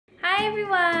Hi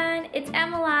everyone, it's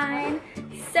Emmeline.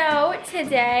 So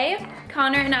today,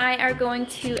 Connor and I are going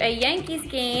to a Yankees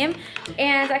game,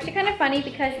 and it's actually kind of funny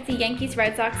because it's a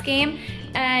Yankees-Red Sox game,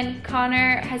 and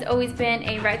Connor has always been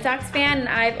a Red Sox fan, and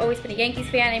I've always been a Yankees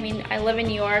fan. I mean, I live in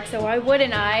New York, so why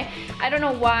wouldn't I? I don't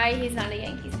know why he's not a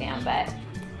Yankees fan, but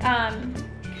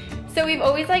so we've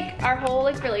always, like, our whole,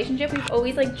 like, relationship, we've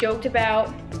always, like, joked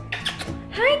about,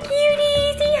 hi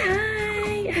cutie, say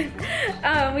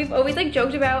hi. We've always, like,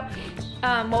 joked about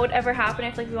what would ever happen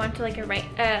if, like, we went to, like,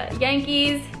 a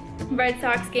Yankees Red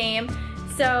Sox game.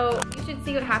 So you should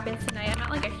see what happens tonight. I'm not,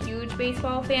 like, a huge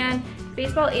baseball fan.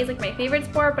 Baseball is, like, my favorite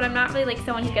sport, but I'm not really, like,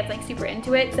 someone who gets, like, super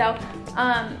into it. So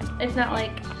it's not,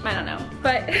 like, I don't know,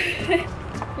 but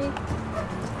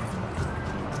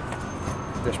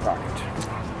this pocket.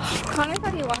 Connor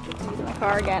thought he locked his keys in the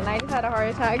car again. I just had a heart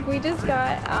attack. We just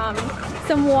got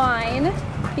some wine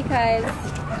because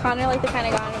Connor liked the kind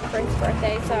of got it for his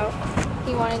birthday, so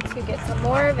he wanted to get some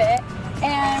more of it.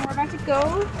 And we're about to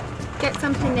go get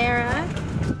some Panera,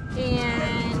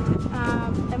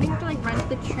 and then we have to, like, run to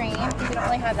the train because we don't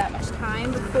really have that much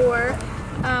time before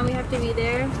we have to be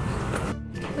there.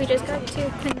 We just got to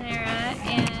Panera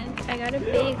and I got a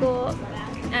bagel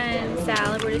and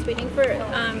salad. We're just waiting for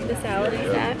the salad and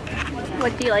stuff.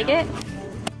 What, do you like it?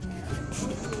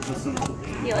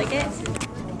 Do you like it?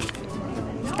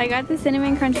 I got the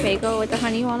cinnamon crunch bagel with the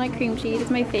honey walnut cream cheese.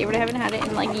 It's my favorite. I haven't had it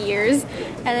in, like, years.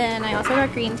 And then I also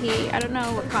got green tea. I don't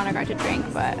know what Connor got to drink,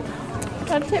 but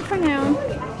that's it for now.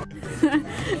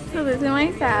 So this is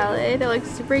my salad. It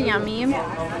looks super yummy.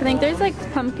 I think there's, like,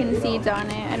 pumpkin seeds on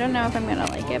it. I don't know if I'm gonna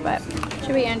like it, but it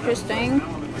should be interesting.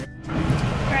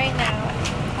 Right now,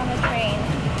 on the train,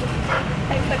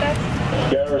 I put up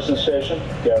Garrison Station,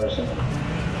 Garrison.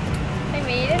 I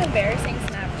made an embarrassing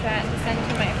Snapchat and sent it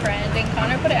to my friend, and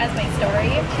Connor put it as my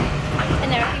story, and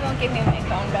now he won't give me my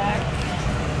phone back.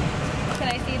 Can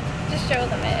I see? Just show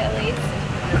them it at least.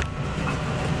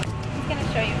 I'm gonna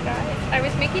show you guys. I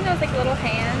was making those, like, little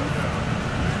hands,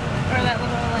 or that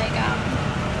little, like,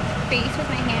 face with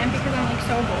my hand because I'm, like,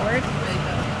 so bored.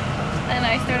 And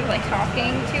I started, like,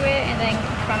 talking to it, and then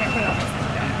Connor put it on my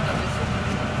Snapchat.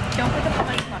 Don't put the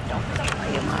volume up. Don't put the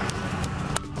volume up.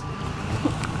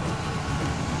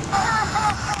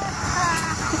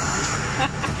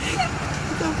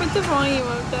 Don't put the volume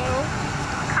up, though.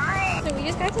 Hi. So we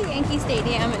just got to Yankee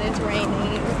Stadium, and it's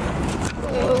raining.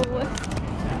 Whoa.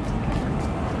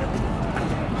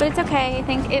 But it's okay. I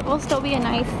think it will still be a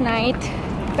nice night,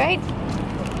 right?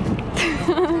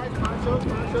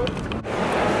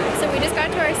 So we just got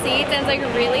to our seats, and it's, like,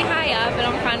 really high up, and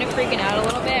I'm kind of freaking out a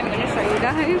little bit. I'm going to show you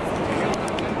guys.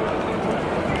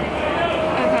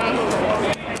 Okay.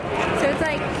 So it's,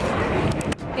 like,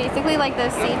 basically, like,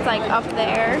 the seats, like, up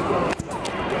there.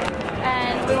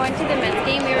 And we went to the men's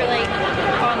game. We were, like,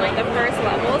 on, like, the first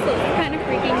level, so it's kind of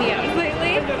freaking me out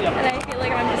lately. And I feel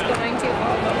like I'm just going to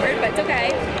fall forward, but it's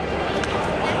okay.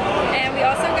 And we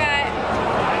also got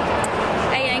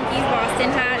a Yankees Boston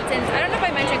hat, since I don't know if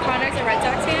I mentioned Connor's a Red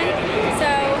Sox fan, so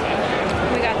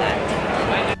we got that.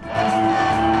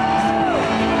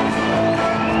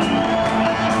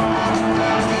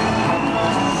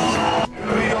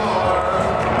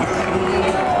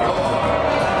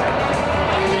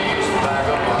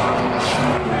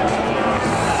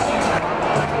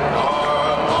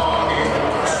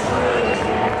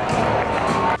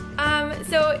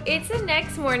 So it's the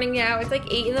next morning now. It's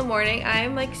like 8 in the morning.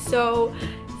 I'm, like, so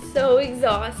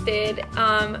exhausted.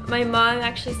 My mom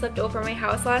actually slept over at my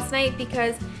house last night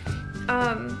because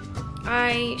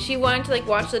she wanted to, like,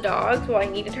 watch the dogs while I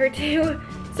needed her to.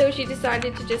 So she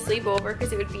decided to just sleep over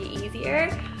because it would be easier.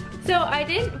 So I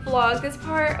didn't vlog this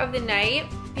part of the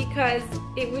night because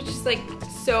it was just, like,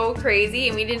 so crazy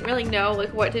and we didn't really know,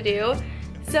 like, what to do.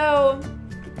 So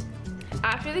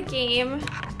after the game,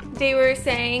 they were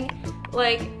saying,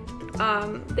 like,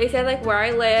 they said, like, where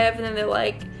I live, and then they're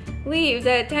like, leaves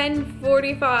at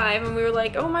 10:45, and we were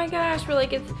like, oh my gosh, we're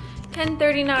like, it's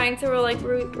 10:39, so we're like,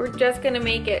 we're just gonna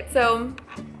make it. So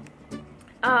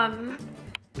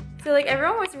like,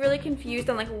 everyone was really confused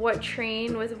on, like, what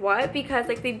train was what, because,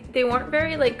 like, they weren't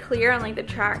very, like, clear on, like, the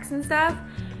tracks and stuff.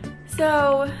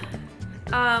 So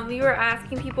we were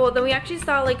asking people, then we actually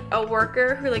saw, like, a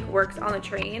worker who, like, works on the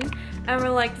train, and we're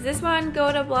like, does this one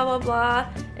go to blah blah blah?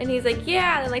 And he's like,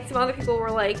 yeah. And, like, some other people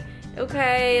were like,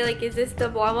 okay, like, is this the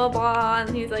blah blah blah?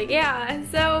 And he's like, yeah. And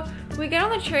so we get on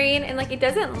the train, and, like, it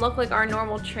doesn't look like our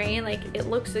normal train. Like, it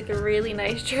looks like a really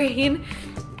nice train.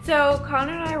 So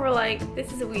Connor and I were like,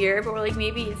 this is weird, but we're like,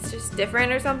 maybe it's just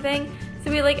different or something. So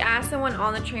we, like, asked someone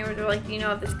on the train, where they're like, do you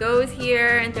know if this goes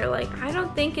here? And they're like, I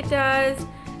don't think it does.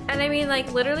 And I mean,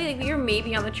 like, literally, like, we were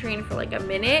maybe on the train for like a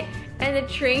minute, and the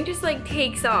train just like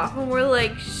takes off, and we're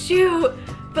like, shoot.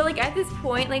 But like at this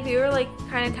point, like, we were like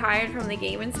kind of tired from the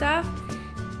game and stuff,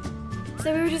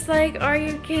 so we were just like, are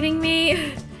you kidding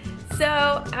me? So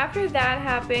after that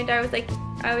happened, I was like,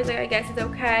 I guess it's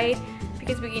okay,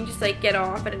 because we can just like get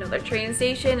off at another train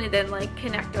station and then like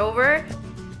connect over.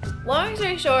 Long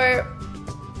story short,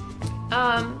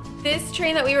 this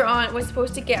train that we were on was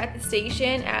supposed to get at the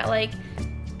station at like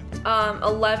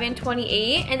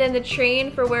 11:28, and then the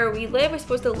train for where we live was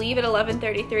supposed to leave at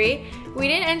 11:33. We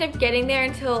didn't end up getting there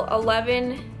until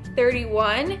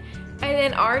 11:31, and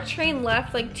then our train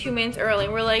left like 2 minutes early.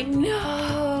 We're like,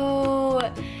 no.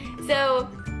 So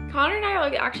Connor and I are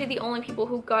like actually the only people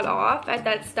who got off at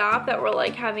that stop that were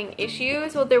like having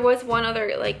issues. Well, there was one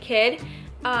other like kid,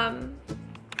 and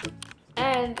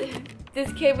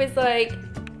this kid was like,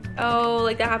 oh,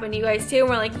 like that happened to you guys too? And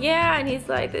we're like, yeah. And he's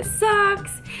like, this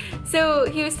sucks. So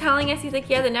he was telling us, he's like,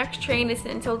 yeah, the next train isn't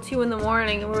until 2 in the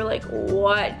morning. And we're like,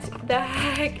 what the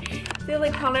heck? So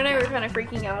like Connor and I were kind of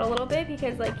freaking out a little bit,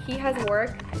 because like he has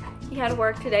work. He had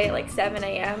work today at like 7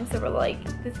 a.m. So we're like,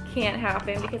 this can't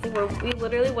happen, because like we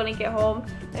literally wouldn't get home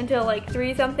until like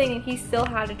 3 something, and he still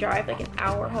had to drive like an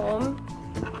hour home.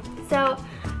 So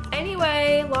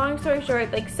anyway, long story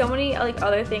short, like so many like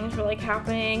other things were like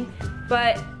happening,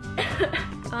 but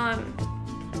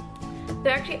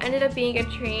there actually ended up being a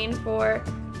train for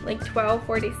like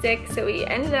 12:46, so we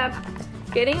ended up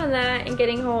getting on that and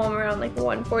getting home around like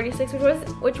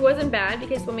 1:46, which wasn't bad,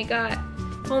 because when we got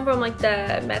home from like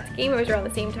the Mets game, it was around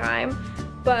the same time.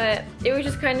 But it was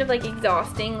just kind of like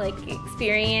exhausting, like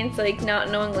experience, like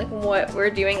not knowing like what we're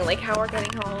doing and like how we're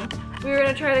getting home. We were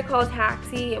gonna try to call a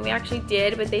taxi, and we actually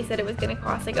did, but they said it was gonna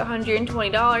cost like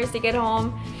 $120 to get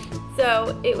home.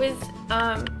 So it was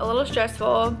a little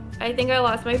stressful. I think I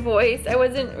lost my voice. I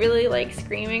wasn't really like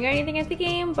screaming or anything at the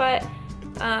game, but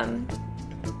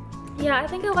yeah, I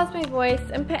think I lost my voice.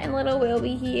 I'm petting little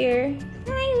Wilby here.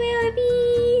 Hi,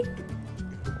 Wilby.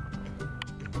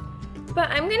 But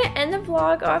I'm gonna end the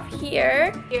vlog off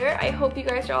here. I hope you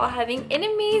guys are all having an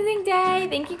amazing day.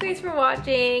 Thank you guys for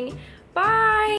watching. Bye.